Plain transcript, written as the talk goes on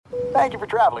Thank you for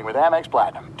traveling with Amex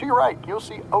Platinum. To your right, you'll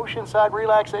see oceanside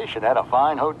relaxation at a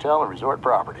fine hotel and resort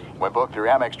property. When booked through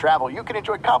Amex Travel, you can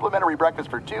enjoy complimentary breakfast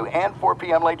for 2 and 4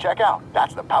 p.m. late checkout.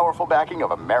 That's the powerful backing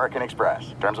of American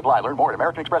Express. Terms apply. Learn more at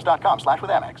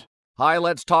americanexpress.com/withAmex. Hi,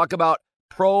 let's talk about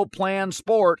Pro Plan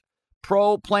Sport.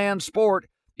 Pro Plan Sport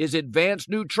is advanced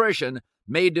nutrition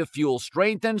made to fuel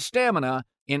strength and stamina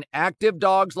in active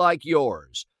dogs like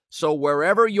yours. So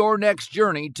wherever your next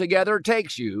journey together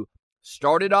takes you,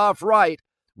 start it off right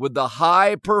with the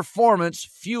high-performance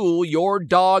fuel your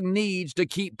dog needs to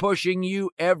keep pushing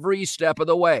you every step of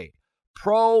the way.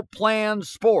 Pro Plan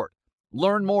Sport.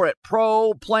 Learn more at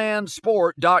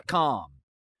ProPlansport.com.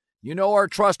 You know our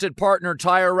trusted partner,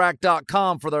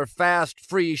 TireRack.com, for their fast,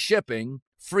 free shipping,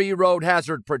 free road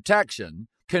hazard protection,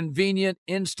 convenient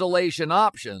installation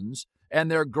options, and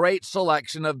their great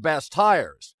selection of best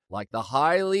tires, like the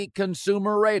highly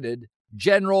consumer-rated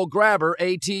General Grabber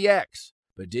ATX.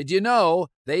 But did you know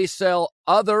they sell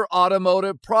other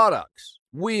automotive products?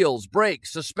 Wheels,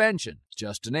 brakes, suspension,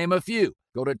 just to name a few.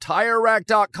 Go to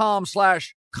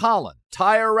TireRack.com/Colin.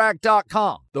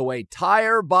 TireRack.com, the way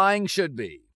tire buying should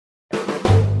be.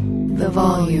 The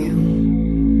volume.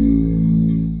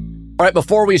 All right,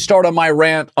 before we start on my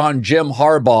rant on Jim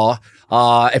Harbaugh,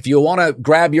 if you want to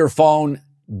grab your phone,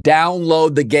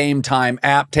 download the Game Time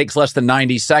app. Takes less than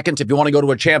 90 seconds. If you want to go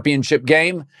to a championship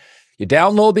game, you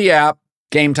download the app,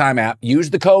 Game Time app.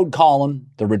 Use the code Colin,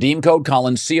 the redeem code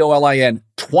Colin, COLIN,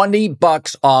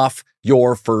 $20 off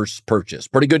your first purchase.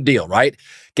 Pretty good deal, right?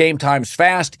 Game Time's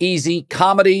fast, easy,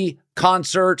 comedy,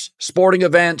 concerts, sporting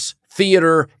events,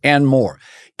 theater, and more.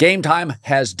 Game Time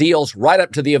has deals right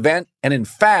up to the event, and in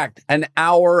fact, an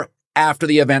hour after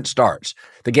the event starts.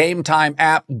 The Game Time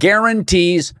app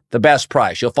guarantees the best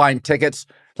price. You'll find tickets,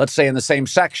 let's say, in the same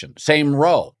section, same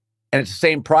row, and it's the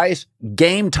same price.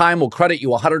 Game Time will credit you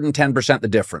 110% the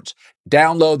difference.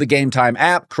 Download the Game Time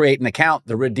app, create an account.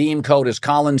 The redeem code is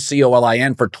Colin,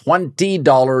 COLIN, for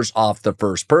 $20 off the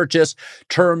first purchase.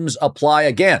 Terms apply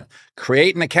again.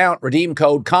 Create an account, redeem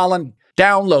code Colin.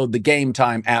 Download the Game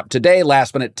Time app today.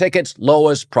 Last minute tickets,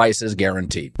 lowest prices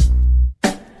guaranteed.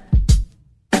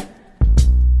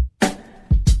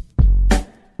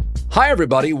 Hi,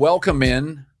 everybody. Welcome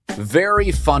in.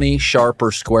 Very funny,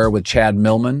 Sharper Square with Chad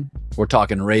Millman. We're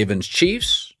talking Ravens,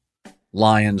 Chiefs,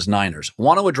 Lions, Niners.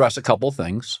 Want to address a couple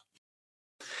things.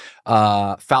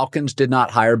 Falcons did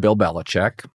not hire Bill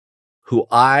Belichick, who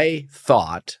I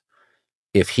thought,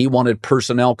 if he wanted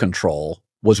personnel control,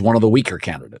 was one of the weaker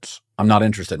candidates. I'm not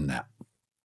interested in that.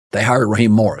 They hired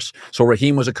Raheem Morris. So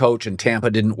Raheem was a coach in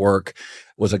Tampa, didn't work,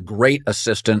 was a great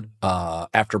assistant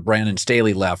after Brandon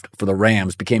Staley left for the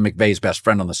Rams, became McVay's best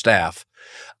friend on the staff,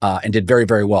 and did very,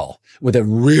 very well with a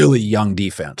really young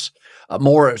defense.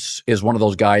 Morris is one of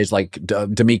those guys like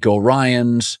D'Amico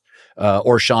Ryans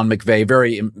or Sean McVay,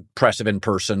 very impressive in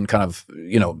person, kind of,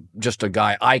 just a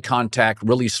guy, eye contact,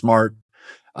 really smart,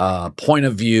 point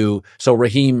of view. So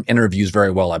Raheem interviews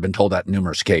very well. I've been told that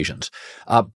numerous occasions.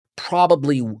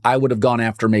 Probably I would have gone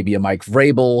after maybe a Mike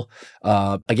Vrabel.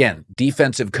 Again,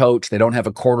 defensive coach. They don't have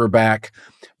a quarterback.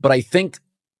 But I think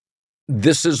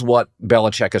this is what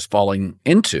Belichick is falling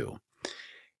into,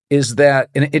 is that,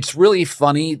 and it's really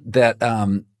funny that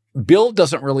Bill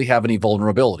doesn't really have any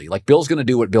vulnerability. Like, Bill's going to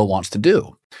do what Bill wants to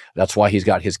do. That's why he's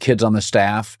got his kids on the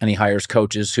staff, and he hires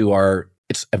coaches who are,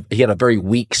 he had a very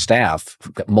weak staff,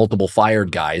 multiple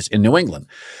fired guys in New England.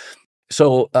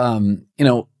 So,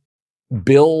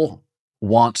 Bill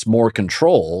wants more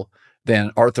control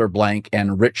than Arthur Blank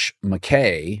and Rich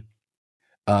McKay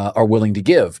are willing to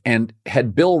give. And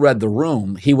had Bill read the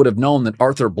room, he would have known that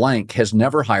Arthur Blank has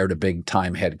never hired a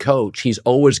big-time head coach. He's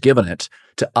always given it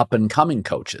to up-and-coming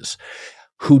coaches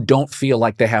who don't feel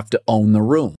like they have to own the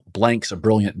room. Blank's a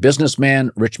brilliant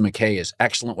businessman. Rich McKay is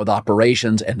excellent with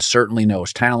operations and certainly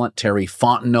knows talent. Terry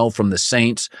Fontenot from the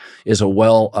Saints is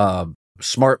a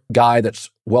smart guy that's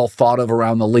well thought of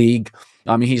around the league.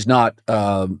 I mean, he's not,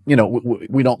 we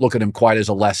don't look at him quite as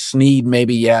a Les Snead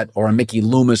maybe yet, or a Mickey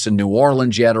Loomis in New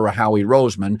Orleans yet, or a Howie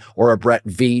Roseman, or a Brett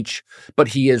Veach, but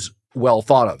he is well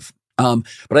thought of.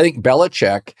 But I think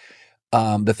Belichick,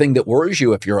 the thing that worries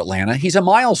you if you're Atlanta, he's a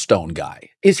milestone guy.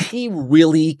 Is he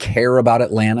really care about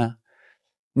Atlanta?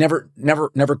 Never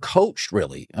coached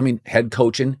really. I mean, head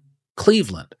coach in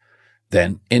Cleveland,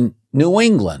 then in New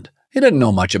England. He didn't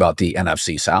know much about the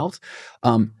NFC South.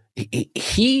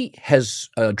 He has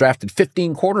drafted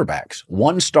 15 quarterbacks,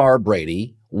 1-star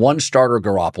Brady, 1-starter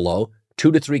Garoppolo,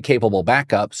 2 to 3 capable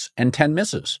backups, and 10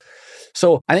 misses.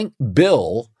 So I think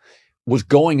Bill was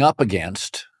going up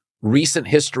against recent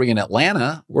history in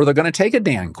Atlanta where they're going to take a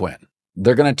Dan Quinn.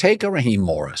 They're going to take a Raheem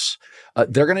Morris.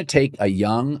 They're going to take a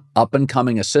young,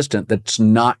 up-and-coming assistant that's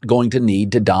not going to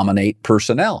need to dominate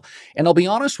personnel. And I'll be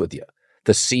honest with you,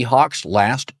 the Seahawks'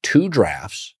 last 2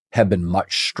 drafts have been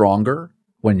much stronger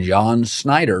when John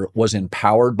Snyder was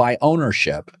empowered by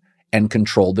ownership and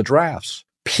controlled the drafts.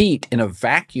 Pete, in a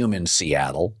vacuum in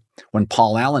Seattle, when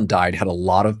Paul Allen died, had a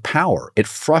lot of power. It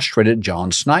frustrated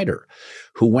John Snyder,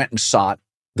 who went and sought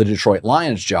the Detroit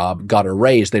Lions job, got a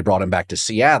raise. They brought him back to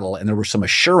Seattle, and there were some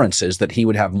assurances that he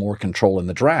would have more control in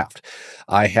the draft.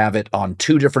 I have it on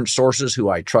 2 different sources who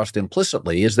I trust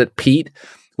implicitly, is that Pete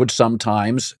would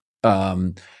sometimes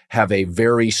have a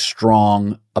very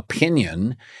strong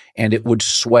opinion, and it would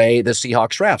sway the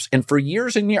Seahawks drafts. And for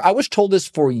years and years, I was told this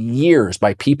for years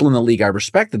by people in the league I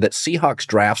respected, that Seahawks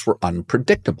drafts were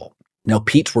unpredictable. Now,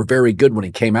 Pete's were very good when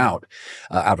he came out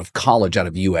of college, out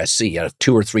of USC, at a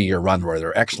 2 or 3 year run where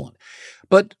they're excellent.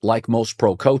 But like most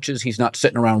pro coaches, he's not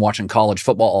sitting around watching college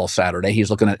football all Saturday. He's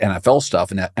looking at NFL stuff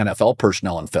and NFL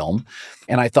personnel and film.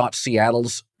 And I thought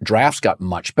Seattle's drafts got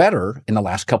much better in the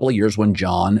last couple of years when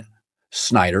John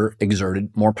Snyder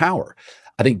exerted more power.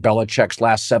 I think Belichick's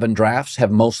last 7 drafts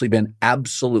have mostly been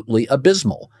absolutely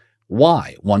abysmal.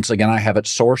 Why? Once again, I have it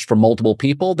sourced from multiple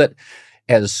people that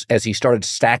as he started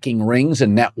stacking rings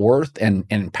and net worth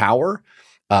and power,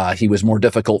 he was more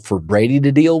difficult for Brady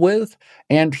to deal with.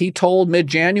 And he told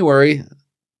mid-January,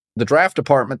 the draft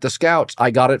department, the scouts,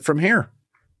 I got it from here.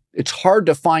 It's hard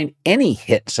to find any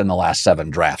hits in the last 7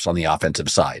 drafts on the offensive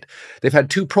side. They've had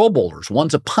 2 Pro Bowlers.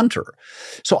 One's a punter.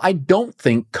 So I don't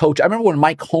think I remember when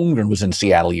Mike Holmgren was in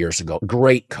Seattle years ago,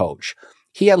 great coach.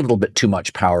 He had a little bit too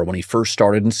much power when he first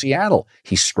started in Seattle.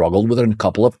 He struggled with it in a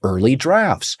couple of early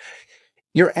drafts.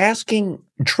 You're asking,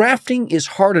 drafting is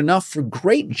hard enough for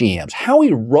great GMs. Howie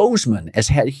Roseman has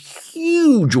had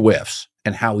huge whiffs,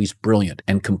 and Howie's brilliant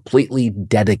and completely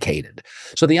dedicated.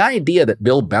 So the idea that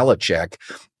Bill Belichick,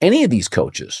 any of these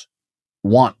coaches,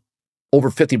 want over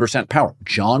 50% power.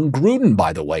 John Gruden,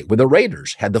 by the way, with the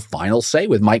Raiders, had the final say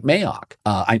with Mike Mayock.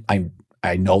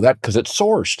 I know that because it's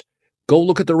sourced. Go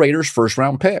look at the Raiders'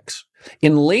 first-round picks.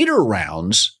 In later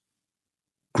rounds,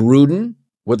 Gruden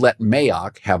would let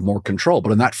Mayock have more control.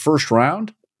 But in that first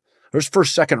round,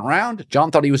 second round, John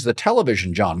thought he was the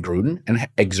television John Gruden and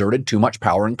exerted too much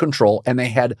power and control, and they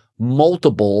had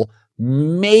multiple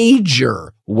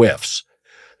major whiffs.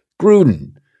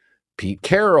 Gruden, Pete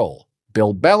Carroll,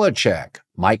 Bill Belichick,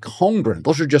 Mike Holmgren.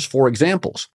 Those are just 4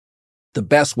 examples. The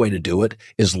best way to do it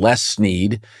is Les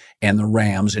Snead and the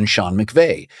Rams and Sean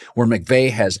McVay, where McVay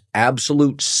has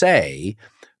absolute say,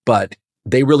 but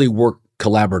they really work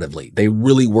collaboratively. They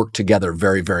really work together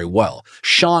very, very well.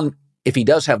 Sean, if he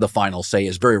does have the final say,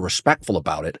 is very respectful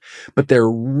about it, but they're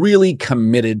really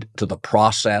committed to the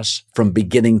process from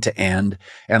beginning to end.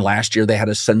 And last year they had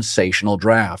a sensational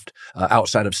draft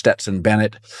outside of Stetson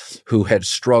Bennett, who had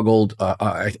struggled,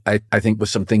 I think, with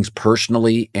some things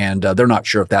personally, and they're not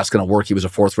sure if that's going to work. He was a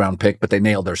 4th-round pick, but they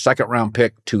nailed their 2nd-round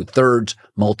pick, 2/3,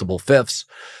 multiple 5ths.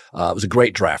 It was a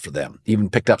great draft for them.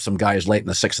 Even picked up some guys late in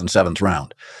the 6th and 7th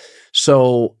round.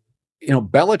 So,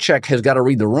 Belichick has got to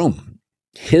read the room.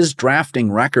 His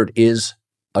drafting record is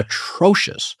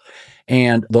atrocious.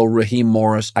 And though Raheem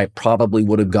Morris, I probably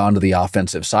would have gone to the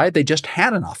offensive side, they just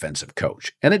had an offensive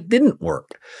coach, and it didn't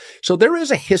work. So there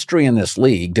is a history in this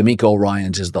league. DeMeco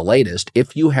Ryans is the latest.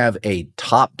 If you have a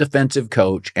top defensive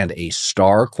coach and a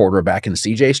star quarterback, and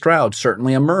C.J. Stroud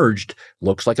certainly emerged,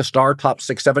 looks like a star top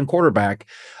 6, 7 quarterback,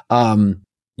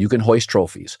 you can hoist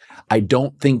trophies. I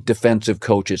don't think defensive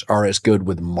coaches are as good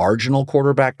with marginal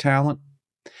quarterback talent.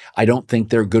 I don't think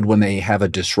they're good when they have a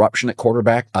disruption at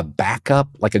quarterback, a backup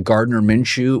like a Gardner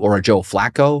Minshew or a Joe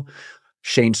Flacco.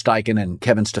 Shane Steichen and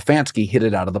Kevin Stefanski hit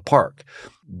it out of the park.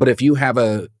 But if you have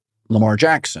a Lamar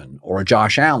Jackson or a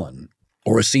Josh Allen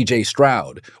or a C.J.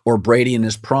 Stroud or Brady in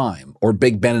his prime or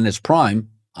Big Ben in his prime,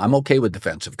 I'm okay with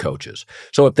defensive coaches.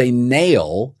 So if they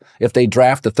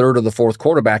draft the 3rd or the 4th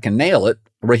quarterback and nail it,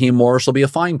 Raheem Morris will be a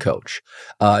fine coach.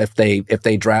 If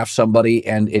they draft somebody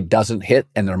and it doesn't hit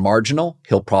and they're marginal,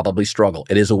 he'll probably struggle.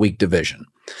 It is a weak division.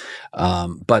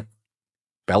 But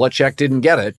Belichick didn't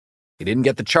get it. He didn't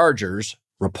get the Chargers.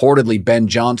 Reportedly, Ben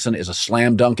Johnson is a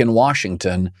slam dunk in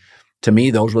Washington. To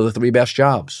me, those were the 3 best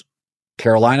jobs.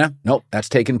 Carolina, nope, that's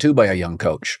taken too by a young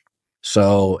coach.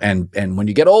 So, and when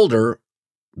you get older,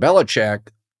 Belichick,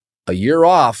 a year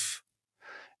off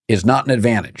is not an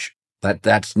advantage.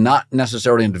 That's not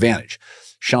necessarily an advantage.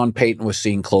 Sean Payton was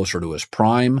seen closer to his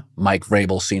prime. Mike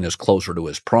Vrabel seen as closer to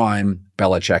his prime.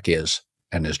 Belichick is,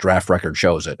 and his draft record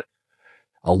shows it,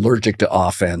 allergic to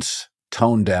offense,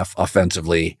 tone deaf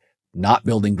offensively, not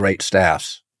building great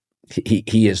staffs.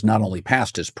 He is not only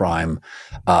past his prime,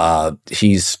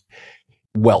 he's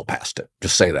well past it.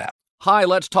 Just say that. Hi,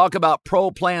 let's talk about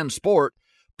Pro Plan Sport.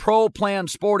 Pro Plan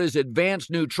Sport is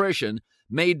advanced nutrition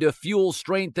made to fuel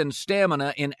strength and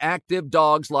stamina in active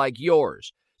dogs like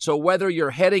yours. So whether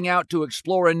you're heading out to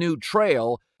explore a new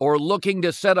trail or looking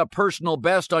to set a personal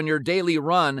best on your daily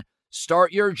run,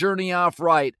 start your journey off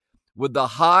right with the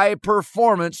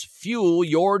high-performance fuel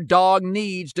your dog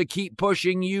needs to keep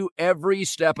pushing you every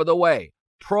step of the way.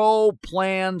 Pro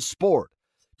Plan Sport.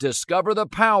 Discover the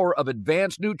power of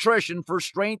advanced nutrition for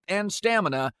strength and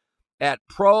stamina at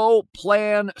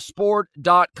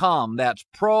ProPlansport.com. That's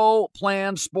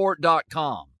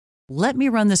ProPlansport.com. "Let me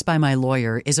run this by my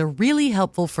lawyer" is a really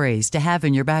helpful phrase to have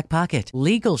in your back pocket.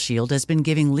 Legal Shield has been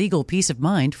giving legal peace of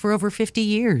mind for over 50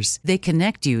 years. They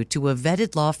connect you to a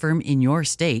vetted law firm in your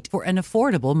state for an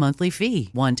affordable monthly fee.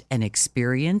 Want an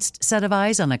experienced set of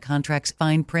eyes on a contract's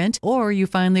fine print? Or you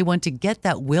finally want to get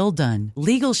that will done?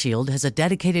 Legal Shield has a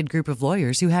dedicated group of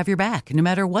lawyers who have your back, no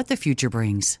matter what the future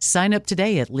brings. Sign up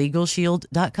today at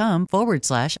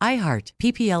LegalShield.com/iHeart.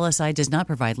 PPLSI does not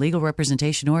provide legal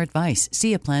representation or advice.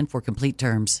 See a plan for complete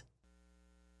terms.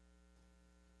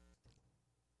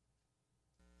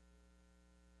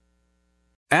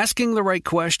 Asking the right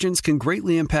questions can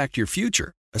greatly impact your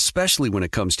future, especially when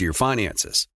it comes to your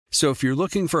finances. So if you're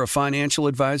looking for a financial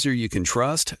advisor you can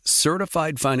trust,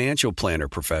 certified financial planner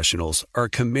professionals are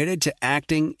committed to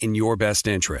acting in your best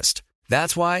interest.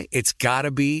 That's why it's got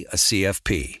to be a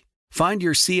CFP. Find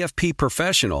your CFP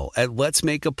professional at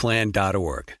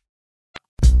letsmakeaplan.org.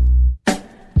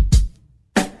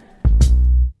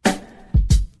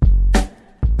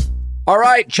 All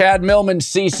right, Chad Millman,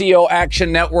 CCO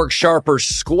Action Network, Sharper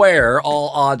Square, all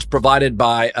odds provided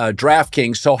by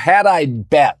DraftKings. So had I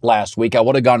bet last week, I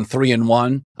would have gone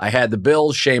 3-1. I had the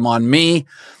Bills, shame on me.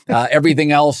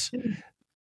 Everything else,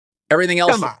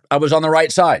 I was on the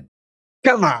right side.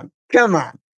 Come on.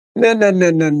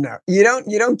 No. You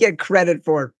don't get credit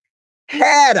for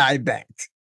had I bet.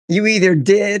 You either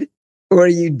did or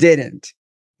you didn't.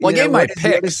 Well, I gave my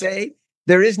picks. Say?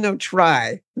 There is no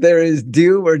try. There is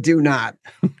do or do not.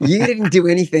 You didn't do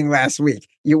anything last week.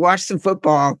 You watched some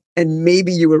football and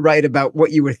maybe you were right about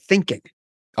what you were thinking.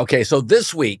 Okay, so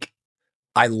this week,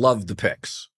 I love the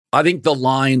picks. I think the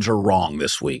lines are wrong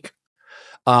this week.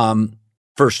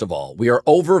 First of all, we are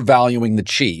overvaluing the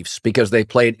Chiefs because they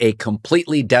played a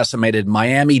completely decimated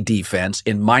Miami defense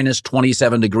in minus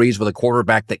 27 degrees with a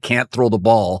quarterback that can't throw the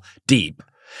ball deep.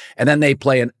 And then they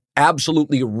play an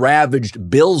absolutely ravaged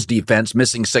Bills defense,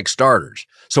 missing 6 starters.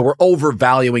 So we're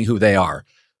overvaluing who they are.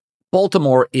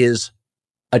 Baltimore is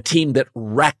a team that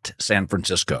wrecked San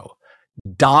Francisco,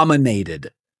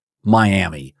 dominated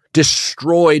Miami,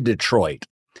 destroyed Detroit.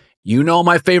 You know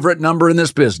my favorite number in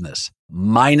this business,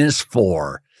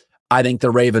 -4. I think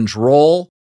the Ravens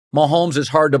roll. Mahomes is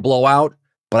hard to blow out,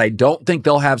 but I don't think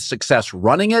they'll have success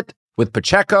running it with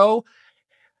Pacheco.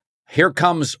 Here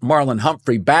comes Marlon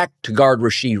Humphrey back to guard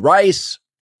Rashee Rice.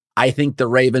 I think the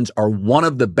Ravens are one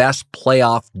of the best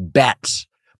playoff bets,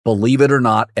 believe it or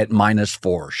not, at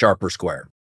 -4, Sharper Square.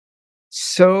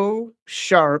 So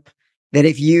sharp that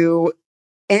if you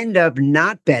end up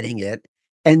not betting it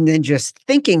and then just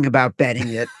thinking about betting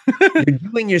it, you're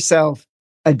doing yourself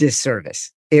a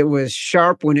disservice. It was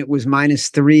sharp when it was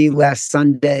 -3 last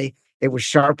Sunday. It was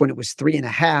sharp when it was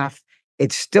 3.5.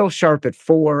 It's still sharp at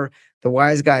 4. The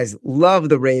wise guys love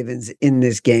the Ravens in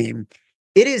this game.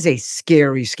 It is a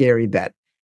scary, scary bet.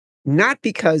 Not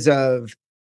because of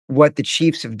what the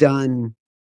Chiefs have done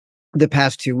the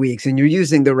past 2 weeks, and you're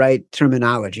using the right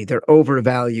terminology. They're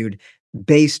overvalued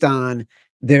based on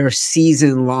their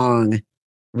season-long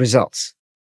results.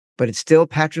 But it's still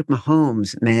Patrick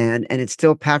Mahomes, man, and it's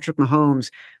still Patrick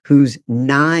Mahomes who's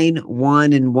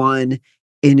 9-1-1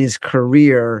 in his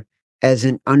career as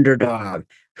an underdog,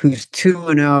 who's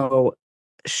 2-0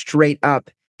 straight up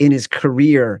in his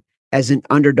career as an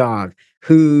underdog,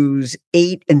 who's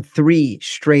 8-3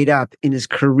 straight up in his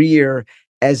career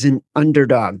as an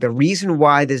underdog. The reason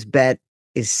why this bet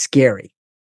is scary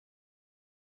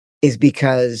is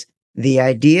because the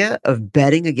idea of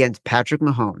betting against Patrick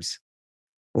Mahomes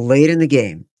late in the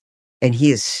game, and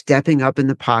he is stepping up in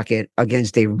the pocket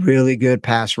against a really good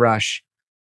pass rush,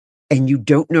 and you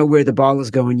don't know where the ball is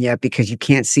going yet because you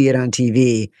can't see it on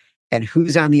TV. And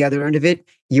who's on the other end of it,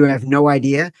 you have no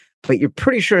idea, but you're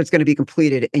pretty sure it's going to be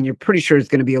completed, and you're pretty sure it's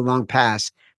going to be a long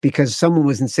pass because someone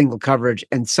was in single coverage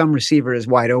and some receiver is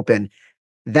wide open.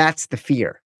 That's the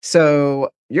fear. So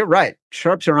you're right.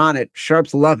 Sharps are on it.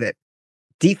 Sharps love it.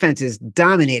 Defense is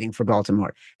dominating for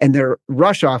Baltimore, and their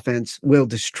rush offense will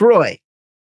destroy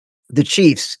the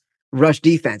Chiefs' rush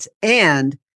defense.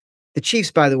 And the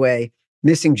Chiefs, by the way,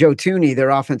 missing Joe Tooney, their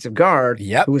offensive guard,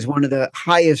 Yep. who was one of the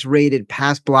highest rated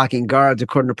pass blocking guards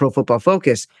according to Pro Football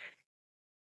Focus.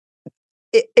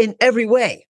 In every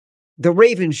way, the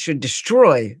Ravens should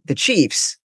destroy the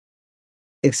Chiefs,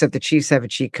 except the Chiefs have a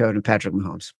cheat code in Patrick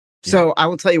Mahomes. So I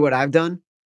will tell you what I've done,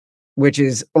 which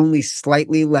is only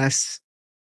slightly less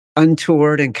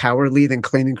untoward and cowardly than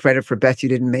claiming credit for bets you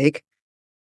didn't make.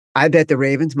 I bet the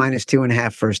Ravens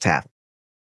 -2.5 first half.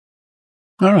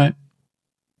 All right.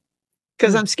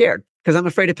 Because I'm scared, because I'm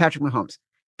afraid of Patrick Mahomes.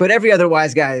 But every other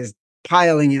wise guy is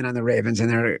piling in on the Ravens, and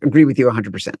I agree with you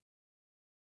 100%.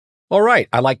 All right.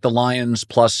 I like the Lions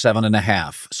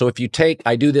 +7.5. So if you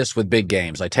I do this with big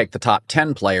games. I take the top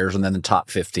 10 players and then the top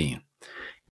 15.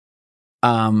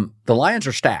 The Lions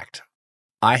are stacked.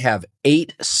 I have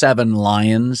 8-7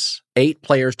 Lions, 8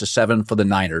 players to 7 for the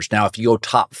Niners. Now, if you go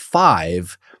top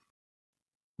 5,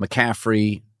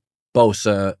 McCaffrey,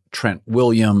 Bosa, Trent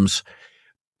Williams.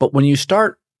 But when you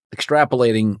start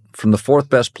extrapolating from the 4th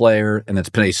best player, and it's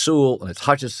Penei Sewell, and it's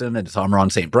Hutchinson, and it's Amon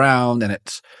St. Brown, and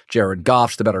it's Jared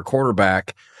Goff's the better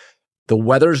quarterback, the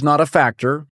weather's not a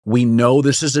factor. We know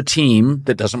this is a team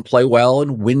that doesn't play well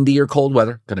in windy or cold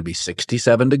weather. Going to be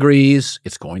 67 degrees.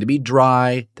 It's going to be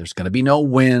dry. There's going to be no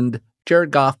wind.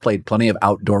 Jared Goff played plenty of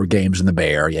outdoor games in the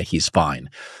Bay Area. He's fine.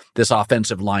 This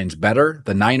offensive line's better.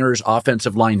 The Niners'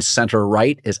 offensive line center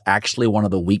right is actually one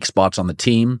of the weak spots on the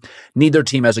team. Neither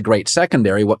team has a great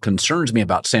secondary. What concerns me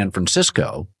about San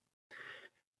Francisco,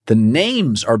 the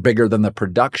names are bigger than the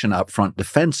production up front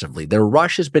defensively. Their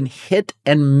rush has been hit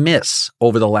and miss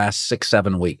over the last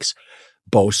 6-7 weeks.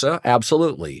 Bosa,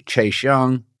 absolutely. Chase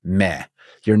Young, meh.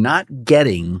 You're not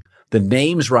getting the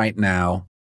names right now.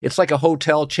 It's like a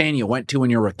hotel chain you went to when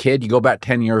you were a kid. You go back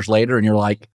 10 years later and you're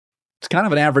like, it's kind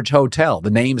of an average hotel. The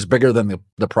name's bigger than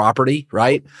the property,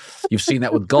 right? You've seen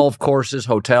that with golf courses,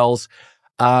 hotels.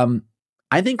 I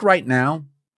think right now,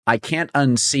 I can't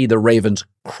unsee the Ravens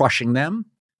crushing them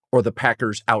or the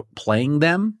Packers outplaying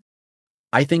them.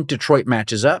 I think Detroit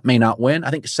matches up, may not win.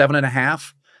 I think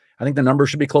 7.5. I think the number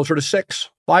should be closer to 6.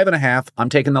 5.5. I'm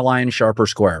taking the Lions sharper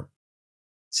square.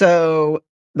 So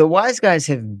the wise guys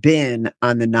have been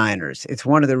on the Niners. It's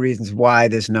one of the reasons why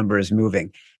this number is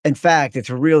moving. In fact, it's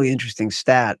a really interesting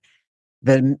stat.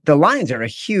 The Lions are a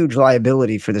huge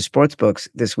liability for the sports books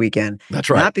this weekend. That's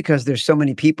right. Not because there's so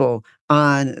many people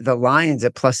on the Lions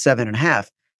at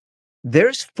 +7.5.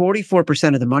 There's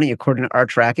 44% of the money, according to our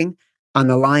tracking, on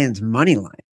the Lions money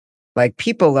line. Like,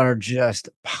 people are just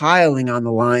piling on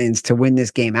the Lions to win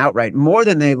this game outright, more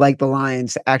than they like the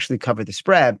Lions to actually cover the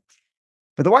spread.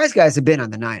 But the wise guys have been on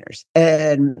the Niners,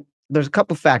 and there's a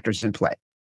couple factors in play.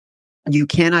 You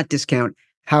cannot discount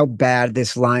how bad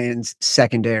this Lions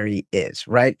secondary is,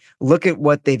 right? Look at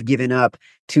what they've given up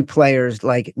to players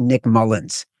like Nick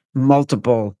Mullins,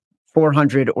 multiple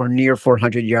 400 or near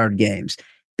 400-yard games.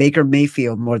 Baker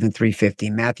Mayfield, more than 350.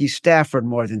 Matthew Stafford,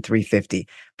 more than 350.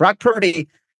 Brock Purdy,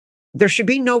 there should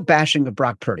be no bashing of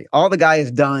Brock Purdy. All the guy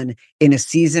has done in a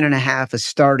season and a half of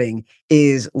starting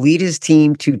is lead his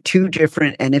team to 2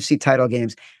 different NFC title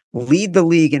games, lead the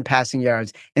league in passing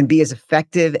yards, and be as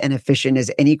effective and efficient as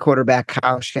any quarterback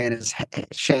Kyle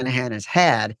Shanahan has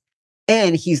had.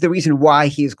 And he's the reason why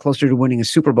he is closer to winning a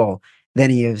Super Bowl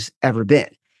than he has ever been.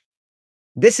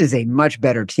 This is a much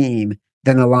better team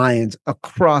than the Lions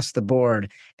across the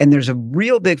board. And there's a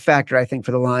real big factor, I think,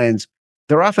 for the Lions.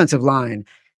 Their offensive line,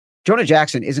 Jonah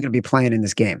Jackson isn't going to be playing in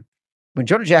this game. When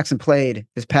Jonah Jackson played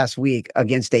this past week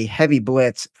against a heavy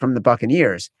blitz from the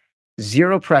Buccaneers,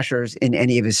 0 pressures in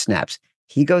any of his snaps.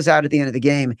 He goes out at the end of the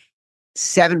game,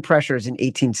 7 pressures in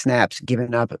 18 snaps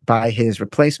given up by his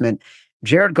replacement.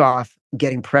 Jared Goff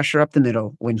getting pressure up the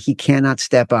middle when he cannot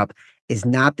step up is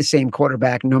not the same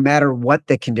quarterback, no matter what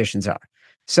the conditions are.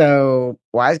 So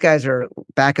wise guys are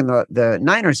back in the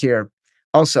Niners here.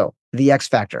 Also, the X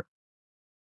factor.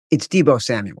 It's Deebo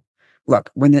Samuel.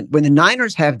 Look, when the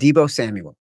Niners have Deebo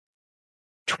Samuel,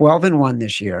 12-1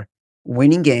 this year,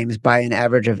 winning games by an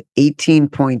average of 18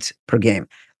 points per game.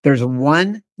 There's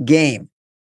one game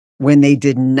when they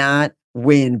did not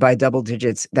win by double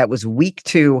digits. That was week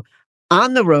 2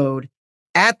 on the road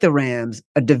at the Rams,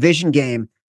 a division game.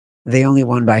 They only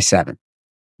won by 7.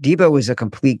 Deebo is a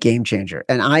complete game changer.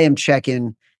 And I am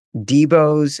checking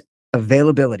Deebo's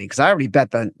availability because I already bet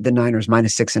the Niners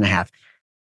 -6.5.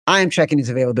 I am checking his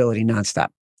availability nonstop.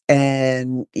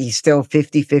 And he's still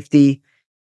 50-50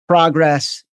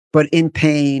 progress, but in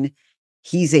pain.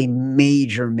 He's a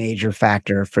major, major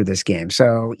factor for this game.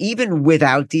 So even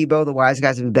without Deebo, the wise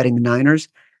guys have been betting the Niners.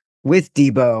 With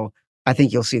Deebo, I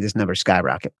think you'll see this number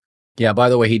skyrocket. Yeah, by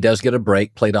the way, he does get a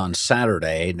break, played on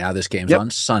Saturday. Now this game's on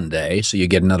Sunday, so you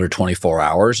get another 24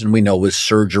 hours. And we know with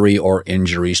surgery or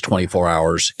injuries, 24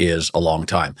 hours is a long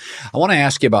time. I want to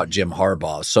ask you about Jim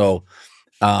Harbaugh. So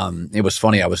it was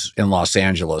funny. I was in Los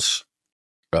Angeles.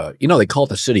 They call it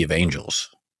the City of Angels.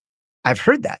 I've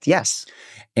heard that, yes.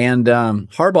 And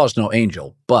Harbaugh's no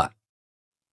angel, but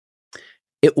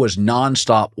it was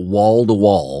nonstop,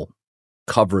 wall-to-wall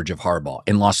coverage of Harbaugh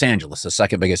in Los Angeles, the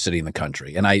second biggest city in the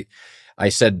country. And I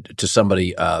said to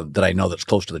somebody that I know that's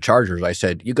close to the Chargers, I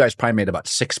said, you guys probably made about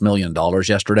 $6 million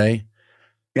yesterday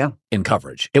in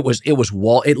coverage.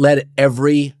 It led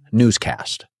every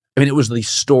newscast. I mean, it was the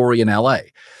story in LA.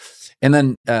 And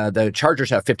then the Chargers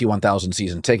have 51,000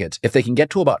 season tickets. If they can get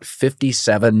to about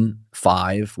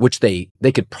 57.5, which they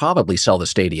could probably sell the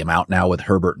stadium out now with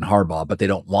Herbert and Harbaugh, but they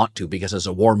don't want to because as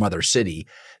a warm weather city,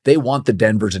 they want the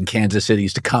Denvers and Kansas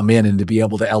Cities to come in and to be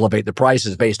able to elevate the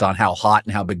prices based on how hot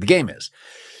and how big the game is.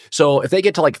 So if they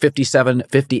get to like 57,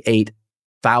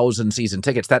 58,000 season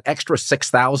tickets, that extra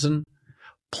 6,000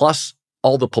 plus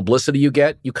all the publicity you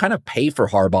get, you kind of pay for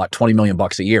Harbaugh $20 million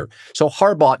a year. So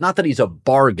Harbaugh, not that he's a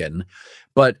bargain,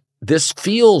 but this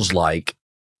feels like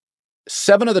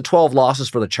 7 of the 12 losses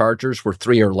for the Chargers were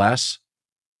 3 or less,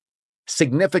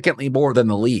 significantly more than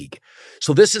the league.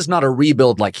 So this is not a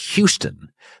rebuild like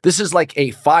Houston. This is like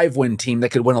a 5-win team that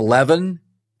could win 11,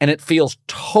 and it feels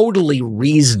totally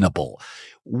reasonable.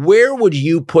 Where would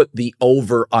you put the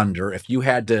over-under if you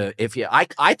had to,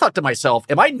 I thought to myself,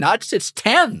 am I nuts? It's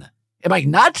 10. Am I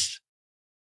nuts?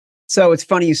 So it's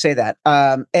funny you say that.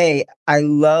 I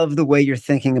love the way you're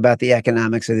thinking about the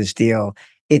economics of this deal.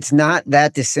 It's not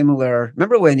that dissimilar.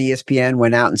 Remember when ESPN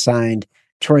went out and signed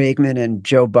Troy Aikman and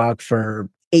Joe Buck for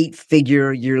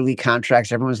 8-figure yearly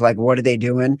contracts? Everyone was like, what are they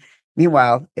doing?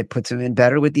 Meanwhile, it puts them in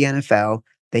better with the NFL.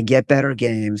 They get better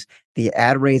games. The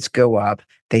ad rates go up.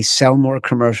 They sell more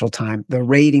commercial time. The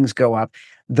ratings go up.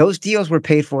 Those deals were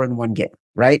paid for in one game,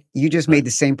 right? You just made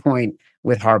the same point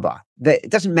with Harbaugh.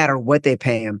 It doesn't matter what they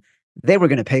pay him. They were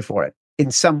going to pay for it in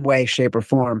some way, shape, or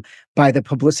form by the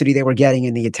publicity they were getting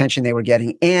and the attention they were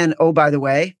getting. And, oh, by the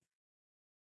way,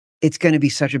 it's going to be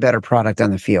such a better product on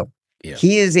the field. Yeah.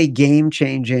 He is a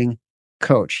game-changing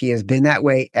coach. He has been that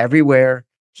way everywhere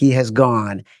he has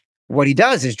gone. What he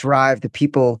does is drive the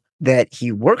people that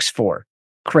he works for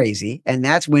crazy. And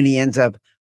that's when he ends up,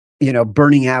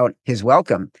 burning out his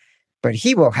welcome. But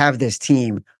he will have this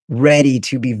team ready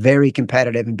to be very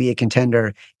competitive and be a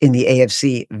contender in the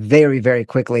AFC very, very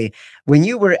quickly. When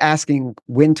you were asking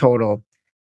win total,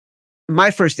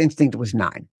 my first instinct was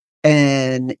 9.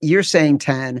 And you're saying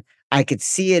 10. I could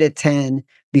see it at 10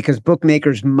 because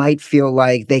bookmakers might feel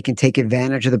like they can take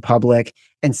advantage of the public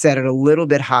and set it a little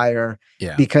bit higher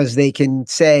because they can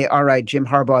say, all right, Jim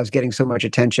Harbaugh is getting so much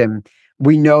attention.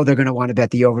 We know they're going to want to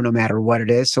bet the over no matter what it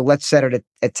is. So let's set it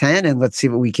at 10 and let's see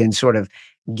what we can sort of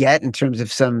get in terms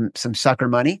of some sucker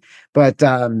money. But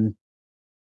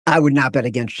I would not bet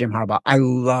against Jim Harbaugh. I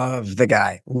love the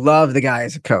guy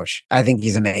as a coach. I think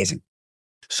he's amazing.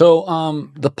 So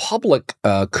the public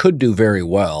could do very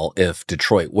well if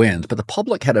Detroit wins, but the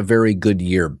public had a very good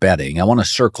year betting. I want to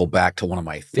circle back to one of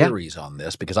my theories on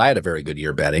this because I had a very good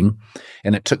year betting,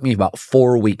 and it took me about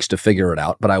 4 weeks to figure it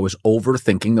out, but I was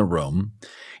overthinking the room,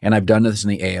 and I've done this in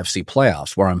the AFC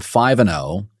playoffs where I'm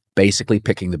 5-0, basically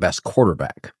picking the best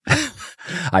quarterback.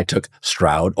 I took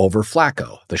Stroud over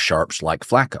Flacco. The sharps like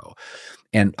Flacco.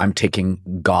 And I'm taking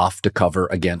Goff to cover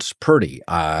against Purdy.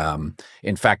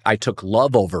 In fact, I took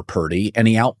Love over Purdy, and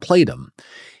he outplayed him.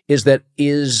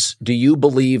 Do you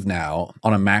believe now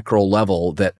on a macro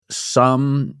level that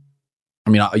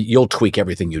you'll tweak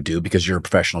everything you do because you're a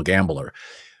professional gambler,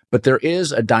 but there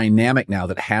is a dynamic now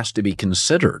that has to be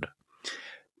considered.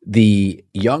 The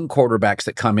young quarterbacks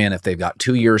that come in, if they've got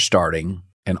 2 years starting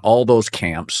and all those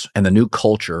camps and the new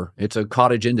culture, it's a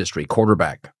cottage industry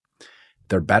quarterback.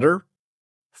 They're better.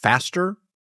 Faster,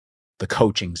 the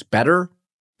coaching's better,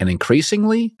 and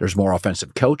increasingly there's more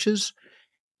offensive coaches,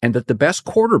 and that the best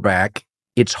quarterback,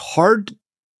 it's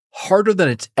harder than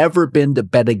it's ever been to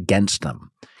bet against them.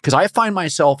 Because I find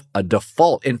myself a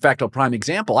default. In fact, a prime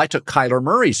example, I took Kyler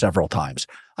Murray several times.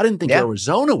 I didn't think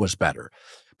Arizona was better.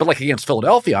 But like against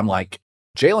Philadelphia, I'm like,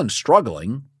 Jalen's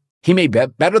struggling. He may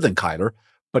bet better than Kyler,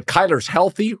 but Kyler's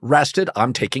healthy, rested.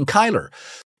 I'm taking Kyler.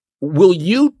 Will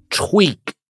you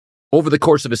tweak over the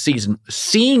course of a season,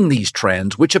 seeing these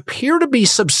trends, which appear to be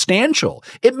substantial?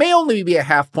 It may only be a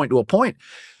half point to a point,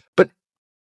 but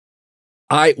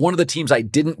one of the teams I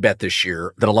didn't bet this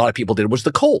year that a lot of people did was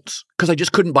the Colts, because I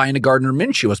just couldn't buy into Gardner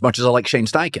Minshew as much as I like Shane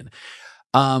Steichen.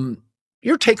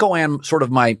 your take on sort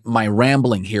of my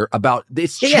rambling here about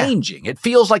it's Yeah. changing. It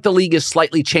feels like the league is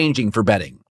slightly changing for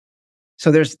betting.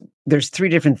 So there's three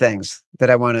different things that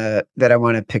I want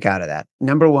to pick out of that.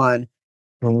 Number one,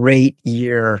 great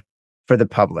year for the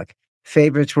public.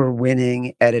 Favorites were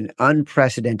winning at an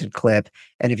unprecedented clip.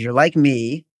 And if you're like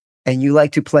me and you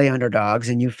like to play underdogs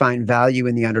and you find value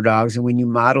in the underdogs, and when you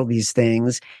model these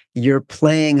things, you're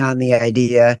playing on the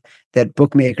idea that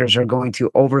bookmakers are going to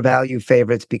overvalue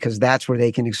favorites because that's where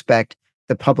they can expect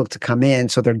the public to come in.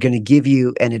 So they're going to give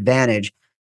you an advantage.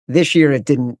 This year, it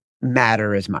didn't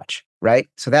matter as much, right?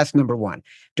 So that's number one.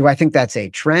 Do I think that's a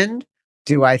trend?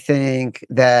 Do I think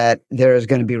that there is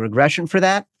going to be regression for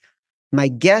that? My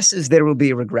guess is there will be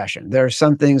a regression. There are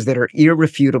some things that are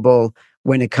irrefutable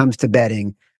when it comes to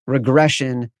betting.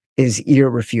 Regression is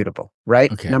irrefutable, right?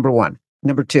 Okay. Number one.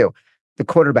 Number two, the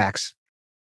quarterbacks.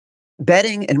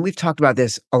 Betting, and we've talked about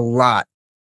this a lot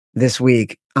this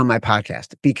week on my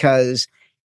podcast, because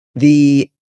the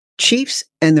Chiefs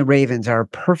and the Ravens are a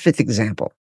perfect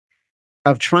example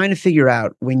of trying to figure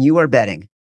out, when you are betting,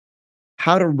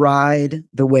 how to ride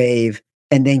the wave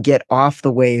and then get off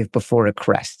the wave before it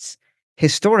crests.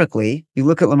 Historically, you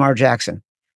look at Lamar Jackson,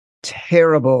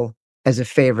 terrible as a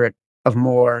favorite of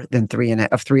more than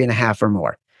 3.5 or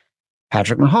more.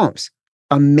 Patrick Mahomes,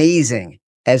 amazing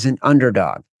as an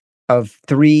underdog of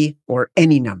 3 or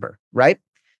any number, right?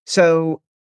 So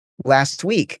last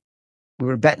week, we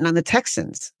were betting on the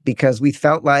Texans because we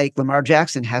felt like Lamar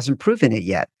Jackson hasn't proven it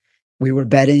yet. We were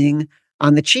betting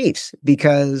on the Chiefs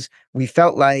because we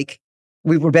felt like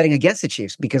we were betting against the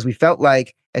Chiefs because we felt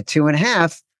like at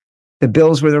 2.5, the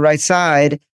Bills were the right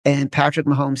side and Patrick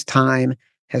Mahomes' time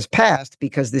has passed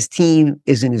because this team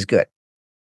isn't as good.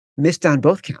 Missed on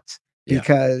both counts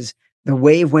because the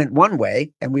wave went one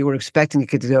way and we were expecting it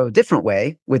to go a different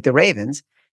way with the Ravens,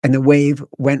 and the wave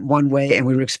went one way and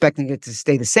we were expecting it to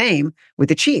stay the same with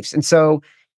the Chiefs. And so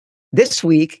this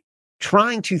week,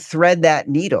 trying to thread that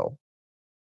needle,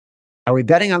 are we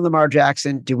betting on Lamar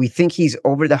Jackson? Do we think he's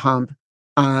over the hump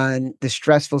on the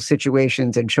stressful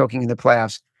situations and choking in the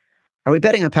playoffs? Are we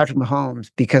betting on Patrick Mahomes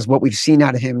because what we've seen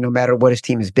out of him, no matter what his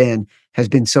team has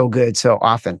been so good so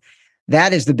often?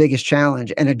 That is the biggest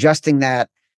challenge. And adjusting that,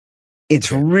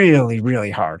 it's really,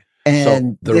 really hard.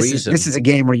 And So this is a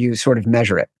game where you sort of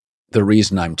measure it. The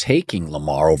reason I'm taking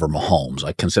Lamar over Mahomes,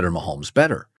 I consider Mahomes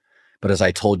better. But as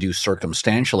I told you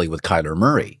circumstantially with Kyler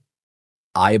Murray,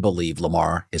 I believe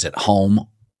Lamar is at home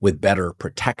with better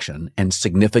protection and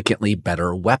significantly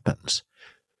better weapons.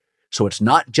 So it's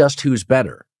not just who's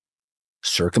better.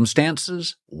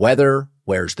 Circumstances, weather,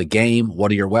 where's the game,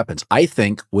 what are your weapons? I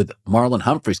think with Marlon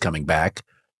Humphreys coming back,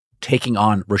 taking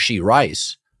on Rashee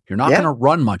Rice, you're not going to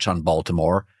run much on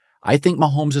Baltimore. I think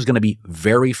Mahomes is going to be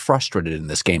very frustrated in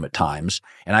this game at times.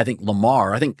 And I think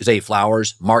Lamar, I think Zay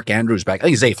Flowers, Mark Andrews back. I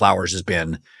think Zay Flowers has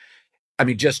been,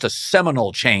 just a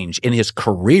seminal change in his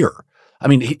career.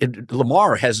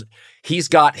 Lamar he's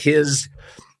got his,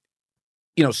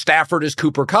 Stafford is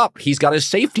Cooper Kupp. He's got his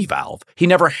safety valve. He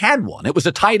never had one. It was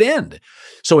a tight end.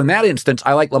 So in that instance,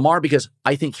 I like Lamar because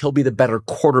I think he'll be the better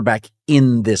quarterback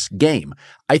in this game.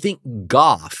 I think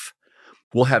Goff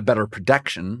will have better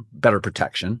protection.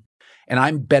 And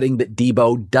I'm betting that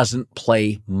Debo doesn't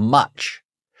play much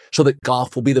so that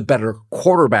Goff will be the better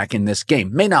quarterback in this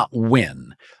game. May not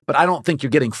win, but I don't think you're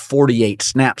getting 48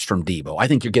 snaps from Debo. I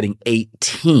think you're getting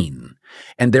 18.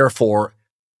 And therefore,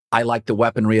 I like the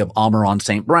weaponry of Amon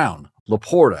St. Brown,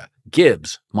 Laporta,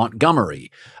 Gibbs, Montgomery.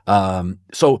 And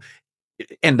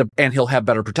he'll have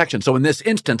better protection. So in this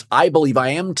instance, I believe I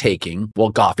am taking,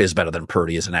 Goff is better than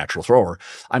Purdy as a natural thrower.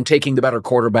 I'm taking the better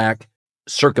quarterback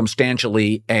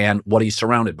circumstantially and what he's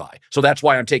surrounded by. So that's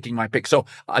why I'm taking my pick. So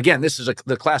again, this is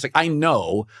the classic. I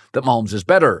know that Mahomes is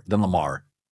better than Lamar.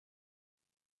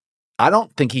 I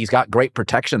don't think he's got great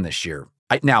protection this year.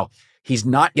 Now, he's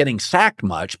not getting sacked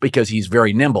much because he's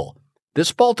very nimble.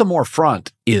 This Baltimore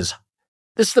front this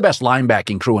is the best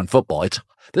linebacking crew in football.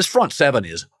 This front seven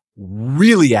is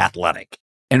really athletic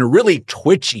and really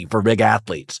twitchy for big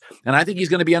athletes. And I think he's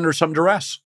going to be under some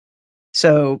duress.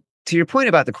 So to your point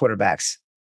about the quarterbacks,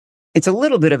 it's a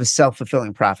little bit of a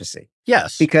self-fulfilling prophecy.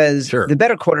 Yes. Because the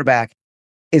better quarterback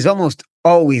is almost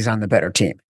always on the better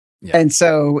team. Yeah. And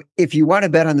so if you want to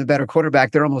bet on the better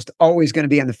quarterback, they're almost always going to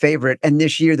be on the favorite. And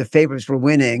this year, the favorites were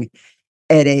winning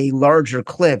at a larger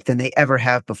clip than they ever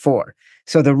have before.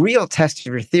 So the real test of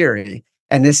your theory,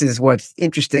 and this is what's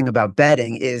interesting about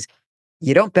betting, is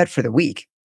you don't bet for the week.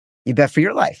 You bet for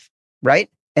your life, right?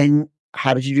 And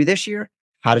how did you do this year?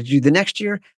 How did you do the next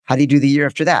year? How do you do the year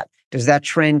after that? Does that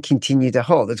trend continue to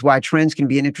hold? That's why trends can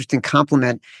be an interesting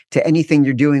complement to anything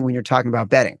you're doing when you're talking about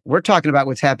betting. We're talking about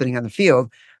what's happening on the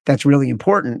field. That's really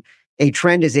important. A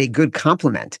trend is a good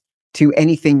complement to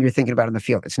anything you're thinking about on the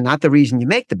field. It's not the reason you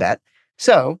make the bet.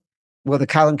 So will the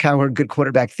Colin Cowherd good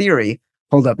quarterback theory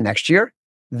hold up next year?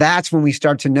 That's when we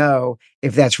start to know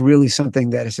if that's really something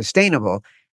that is sustainable.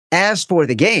 As for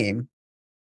the game,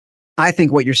 I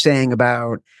think what you're saying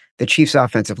about the Chiefs'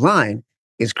 offensive line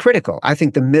is critical. I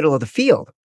think the middle of the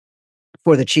field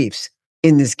for the Chiefs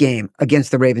in this game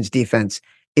against the Ravens defense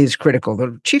is critical.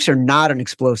 The Chiefs are not an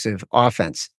explosive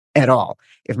offense at all.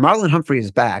 If Marlon Humphrey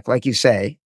is back, like you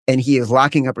say, and he is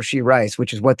locking up Rashee Rice,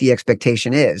 which is what the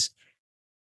expectation is,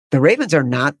 the Ravens are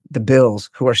not the Bills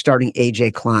who are starting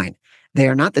A.J. Klein. They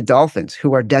are not the Dolphins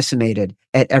who are decimated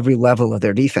at every level of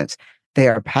their defense. They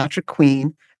are Patrick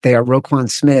Queen. They are Roquan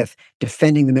Smith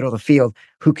defending the middle of the field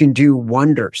who can do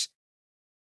wonders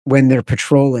when they're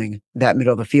patrolling that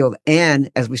middle of the field.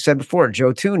 And as we said before,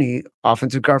 Joe Thuney,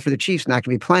 offensive guard for the Chiefs, not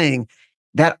going to be playing.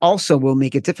 That also will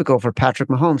make it difficult for Patrick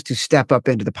Mahomes to step up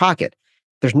into the pocket.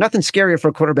 There's nothing scarier for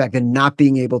a quarterback than not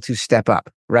being able to step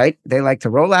up, right? They like to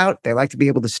roll out. They like to be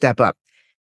able to step up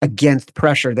against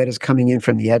pressure that is coming in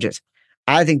from the edges.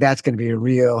 I think that's going to be a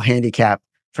real handicap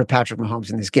for Patrick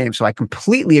Mahomes in this game. So I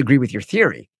completely agree with your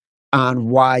theory on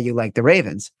why you like the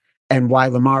Ravens and why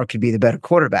Lamar could be the better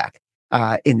quarterback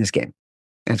in this game.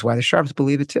 And that's why the Sharps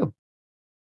believe it too.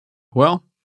 Well,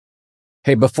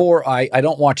 hey, before I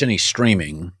don't watch any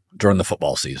streaming during the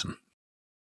football season.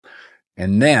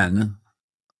 And then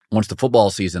once the football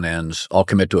season ends, I'll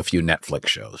commit to a few Netflix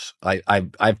shows.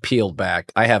 I've peeled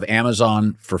back. I have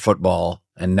Amazon for football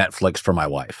and Netflix for my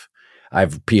wife.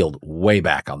 I've peeled way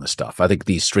back on this stuff. I think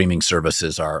these streaming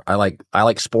services I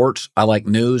like sports. I like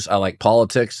news. I like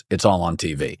politics. It's all on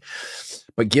TV.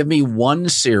 But give me one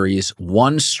series,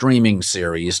 one streaming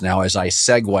series. Now, as I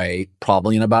segue,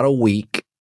 probably in about a week,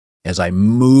 as I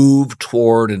move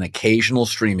toward an occasional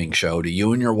streaming show, do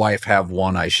you and your wife have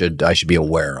one I should be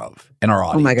aware of in our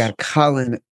audience? Oh my God,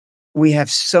 Colin, we have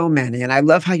so many. And I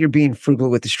love how you're being frugal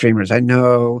with the streamers. I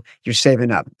know you're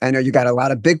saving up. I know you got a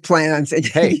lot of big plans. And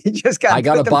hey, you just got I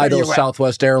got to buy those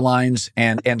Southwest Airlines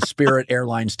and Spirit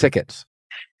Airlines tickets.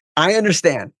 I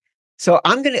understand. So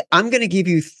I'm gonna give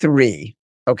you three.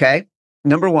 Okay.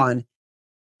 Number one,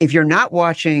 if you're not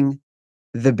watching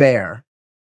The Bear,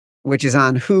 which is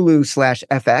on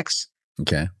Hulu/FX,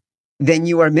 okay, then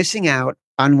you are missing out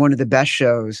on one of the best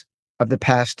shows of the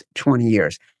past 20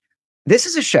 years. This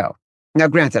is a show. Now,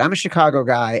 granted, I'm a Chicago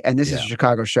guy, and this is a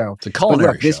Chicago show. It's a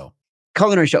culinary show.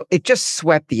 Culinary show. It just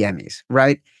swept the Emmys,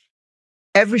 right?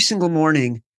 Every single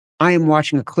morning, I am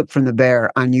watching a clip from The Bear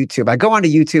on YouTube. I go onto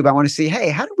YouTube. I want to see, hey,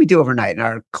 how did we do overnight in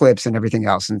our clips and everything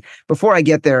else? And before I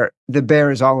get there, The Bear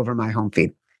is all over my home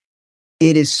feed.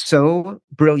 It is so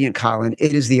brilliant, Colin.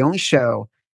 It is the only show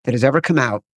that has ever come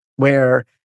out where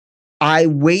I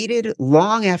waited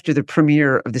long after the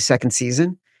premiere of the second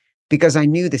season because I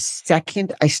knew the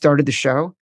second I started the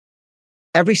show,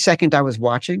 every second I was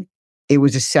watching, it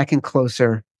was a second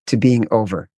closer to being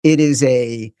over. It is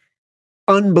a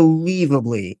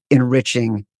unbelievably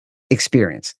enriching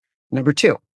experience. Number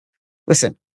two,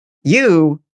 listen,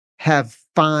 you have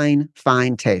fine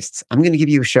tastes. I'm going to give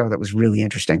you a show that was really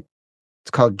interesting.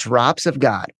 It's called Drops of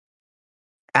God.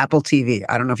 Apple TV.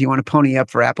 I don't know if you want to pony up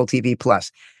for Apple TV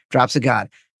Plus. Drops of God.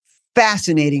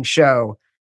 Fascinating show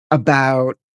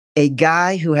about a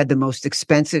guy who had the most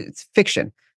expensive, it's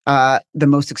fiction, the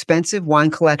most expensive wine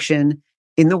collection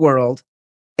in the world,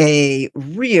 a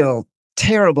real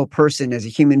terrible person as a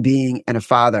human being and a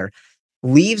father,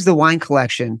 leaves the wine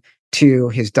collection to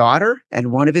his daughter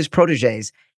and one of his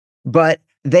proteges, but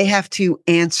they have to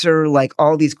answer like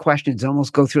all these questions,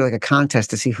 almost go through like a contest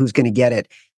to see who's going to get it.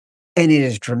 And it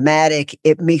is dramatic.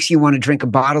 It makes you want to drink a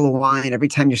bottle of wine every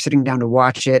time you're sitting down to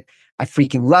watch it. I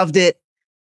freaking loved it.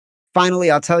 Finally,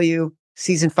 I'll tell you,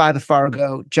 season 5 of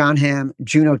Fargo, John Hamm,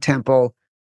 Juno Temple,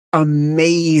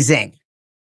 amazing.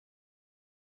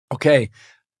 Okay.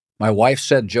 My wife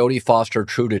said Jodie Foster,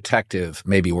 True Detective,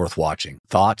 may be worth watching.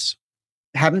 Thoughts?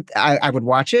 I would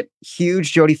watch it.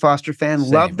 Huge Jodie Foster fan.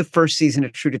 Same. Loved the first season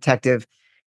of True Detective.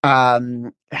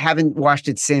 Haven't watched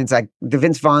it since. The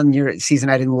Vince Vaughn season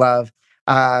I didn't love.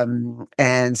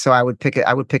 And so I would pick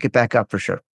it back up for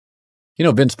sure. You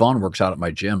know, Vince Vaughn works out at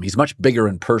my gym. He's much bigger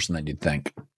in person than you'd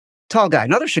think. Tall guy,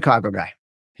 another Chicago guy.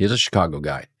 He is a Chicago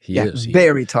guy. He is.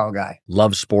 Very tall guy.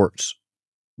 Loves sports.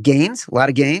 Gains, a lot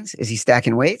of gains. Is he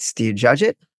stacking weights? Do you judge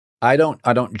it? I don't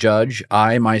judge.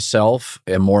 I myself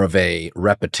am more of a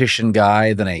repetition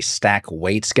guy than a stack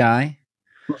weights guy.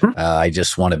 Mm-hmm. I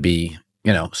just want to be,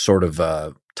 sort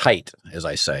of tight, as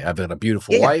I say. I've got a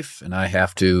beautiful Yeah. wife, and I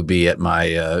have to be at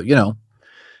my,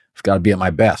 I've got to be at my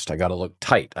best. I got to look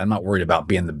tight. I'm not worried about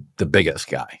being the biggest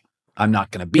guy. I'm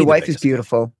not going to be Your the wife is biggest guy.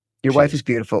 beautiful. Your She wife is. is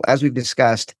beautiful. As we've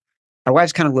discussed, our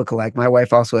wives kind of look alike. My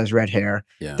wife also has red hair.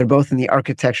 Yeah. They're both in the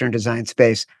architecture and design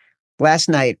space. Last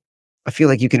night, I feel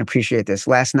like you can appreciate this.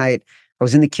 Last night, I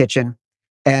was in the kitchen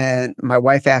and my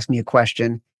wife asked me a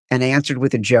question and I answered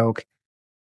with a joke.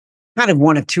 Kind of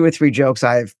one of 2 or 3 jokes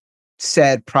I've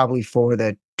said probably for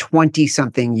the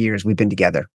 20-something years we've been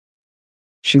together.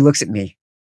 She looks at me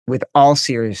with all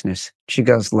seriousness. She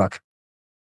goes, look,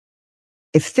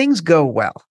 if things go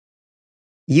well,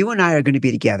 you and I are going to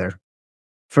be together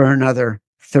for another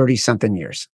 30-something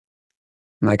years.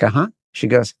 I'm like, uh-huh. She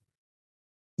goes,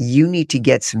 you need to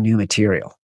get some new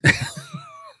material.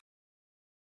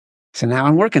 So now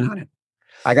I'm working on it.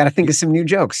 I got to think of some new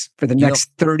jokes for the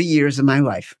next 30 years of my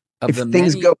life. If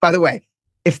things go, by the way,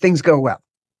 if things go well.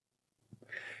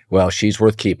 Well, she's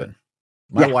worth keeping.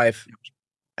 My Yeah. wife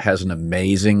has an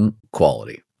amazing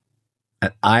quality,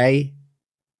 and I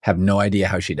have no idea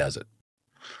how she does it.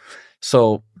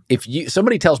 So if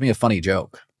somebody tells me a funny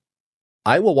joke,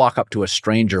 I will walk up to a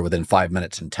stranger within 5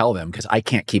 minutes and tell them because I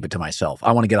can't keep it to myself.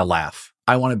 I want to get a laugh.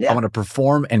 I want to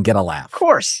perform and get a laugh. Of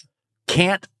course.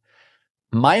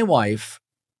 My wife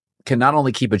can not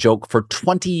only keep a joke for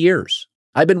 20 years.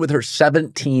 I've been with her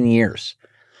 17 years.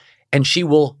 And she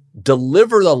will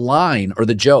deliver the line or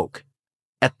the joke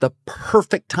at the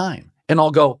perfect time. And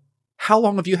I'll go, how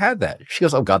long have you had that? She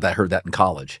goes, oh God, I heard that in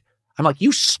college. I'm like,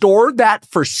 you stored that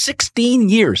for 16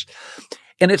 years.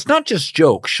 And it's not just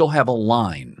jokes. She'll have a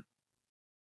line.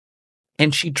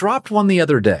 And she dropped one the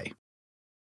other day.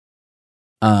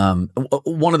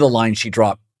 One of the lines she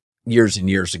dropped years and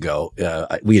years ago,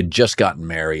 we had just gotten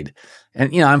married.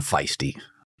 And, I'm feisty, a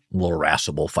little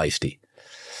irascible, feisty.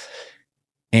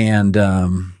 And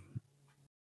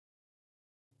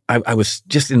I was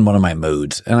just in one of my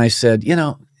moods. And I said,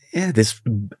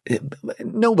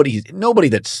 nobody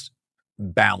that's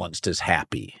balanced is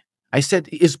happy. I said,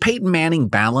 is Peyton Manning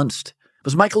balanced?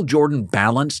 Was Michael Jordan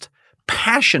balanced?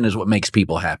 Passion is what makes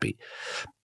people happy.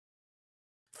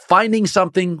 Finding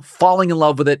something, falling in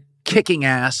love with it, kicking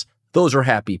ass, those are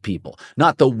happy people.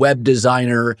 Not the web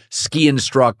designer, ski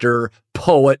instructor,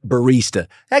 poet, barista.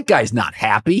 That guy's not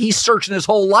happy. He's searching his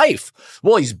whole life.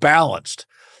 Well, he's balanced.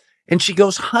 And she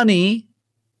goes, honey,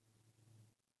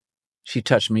 she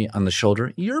touched me on the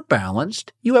shoulder. You're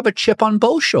balanced. You have a chip on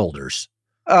both shoulders.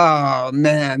 Oh,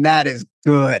 man, that is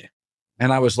good.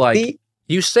 And I was like,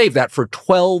 you saved that for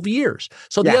 12 years.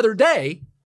 So the other day,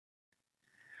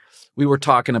 we were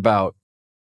talking about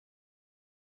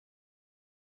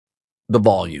the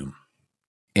volume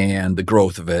and the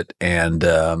growth of it. And,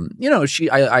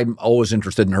 I'm always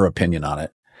interested in her opinion on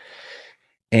it.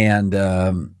 And,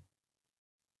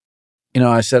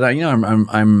 I said,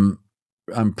 I'm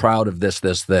proud of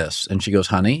this. And she goes,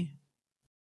 honey,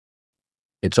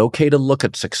 it's okay to look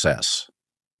at success.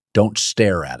 Don't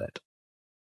stare at it.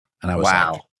 And I was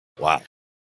like, wow.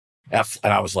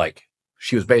 And I was like,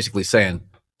 she was basically saying,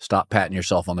 stop patting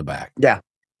yourself on the back. Yeah.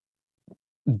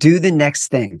 Do the next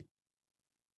thing.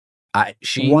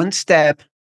 One step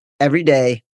every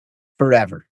day,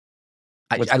 forever.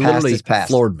 I literally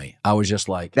floored me. I was just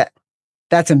like,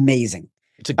 that's amazing.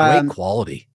 It's a great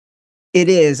quality. It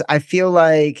is. I feel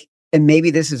like, and maybe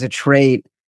this is a trait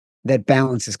that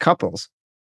balances couples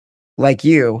like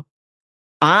you.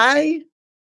 The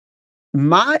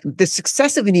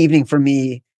success of an evening for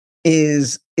me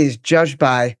is judged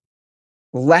by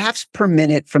laughs per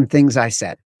minute from things I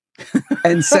said.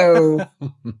 And so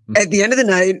at the end of the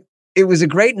night, it was a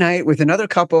great night with another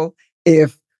couple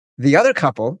if the other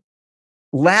couple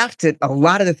laughed at a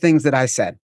lot of the things that I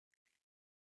said.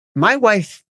 My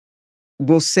wife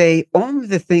will say only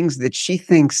the things that she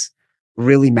thinks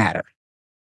really matter.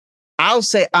 I'll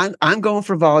say, I'm going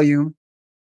for volume.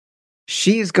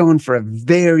 She is going for a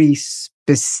very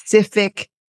specific,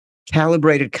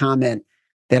 calibrated comment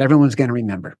that everyone's going to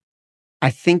remember. I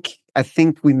think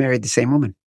we married the same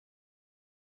woman.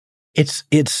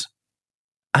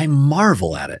 I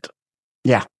marvel at it.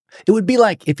 Yeah. It would be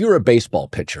like if you were a baseball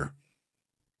pitcher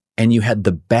and you had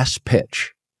the best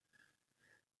pitch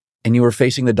and you were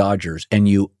facing the Dodgers and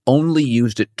you only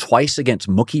used it twice against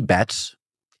Mookie Betts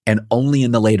and only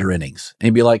in the later innings. And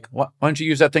you'd be like, why don't you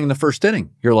use that thing in the first inning?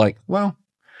 You're like, well,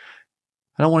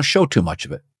 I don't want to show too much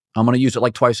of it. I'm going to use it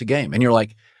like twice a game. And you're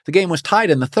like, the game was tied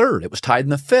in the third. It was tied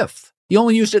in the fifth. You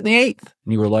only used it in the eighth.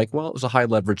 And you were like, well, it was a high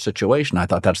leverage situation. I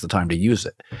thought that's the time to use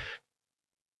it.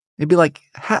 It'd be like,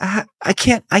 I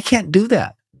can't do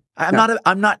that.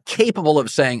 I'm not capable of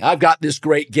saying, I've got this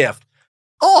great gift.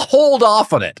 I'll hold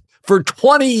off on it for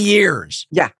 20 years.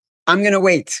 Yeah, I'm going to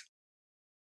wait.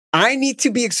 I need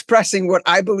to be expressing what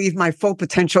I believe my full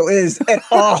potential is at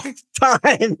all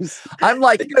times. I'm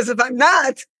like, because if I'm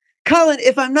not, Colin,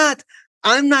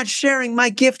 I'm not sharing my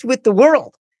gift with the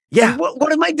world. yeah. And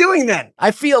what am I doing then?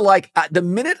 I feel like the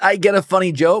minute I get a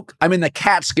funny joke, I'm in the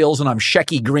Catskills and I'm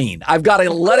Shecky Green. I've got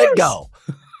to let it go.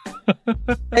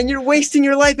 And you're wasting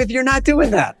your life if you're not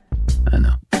doing that. I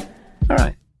know. All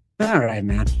right. All right,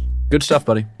 man. Good stuff,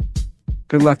 buddy.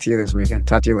 Good luck to you this weekend.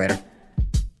 Talk to you later.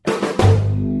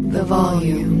 The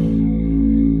volume.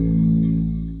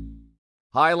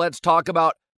 Hi, let's talk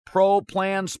about Pro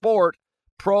Plan Sport.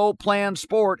 Pro Plan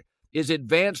Sport is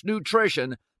advanced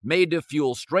nutrition made to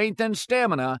fuel strength and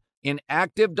stamina in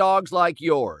active dogs like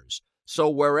yours. So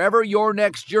wherever your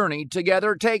next journey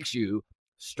together takes you,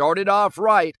 start it off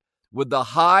right with the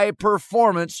high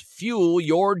performance fuel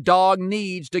your dog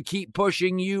needs to keep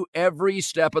pushing you every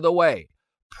step of the way.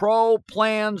 Pro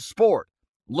Plan Sport.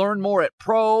 Learn more at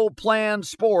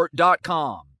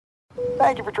ProPlansport.com.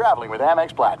 Thank you for traveling with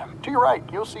Amex Platinum. To your right,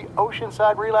 you'll see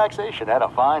oceanside relaxation at a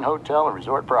fine hotel and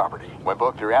resort property. When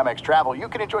booked through Amex Travel, you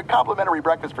can enjoy complimentary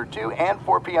breakfast for 2 and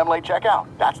 4 p.m. late checkout.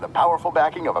 That's the powerful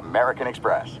backing of American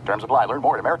Express. Terms apply. Learn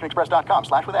more at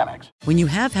americanexpress.com/withAmex. When you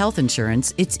have health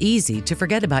insurance, it's easy to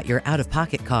forget about your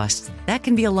out-of-pocket costs. That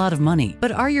can be a lot of money.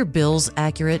 But are your bills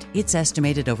accurate? It's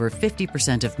estimated over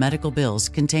 50% of medical bills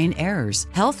contain errors.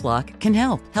 HealthLock can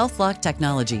help. HealthLock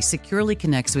technology securely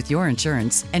connects with your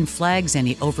insurance and flags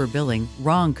any overbilling,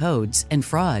 wrong codes, and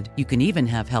fraud. You can even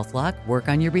have HealthLock work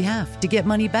on your behalf to get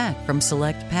money back from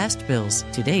select past bills.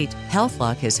 To date,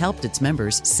 HealthLock has helped its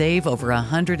members save over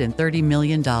 $130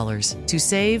 million. To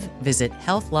save, visit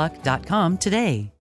healthlock.com today.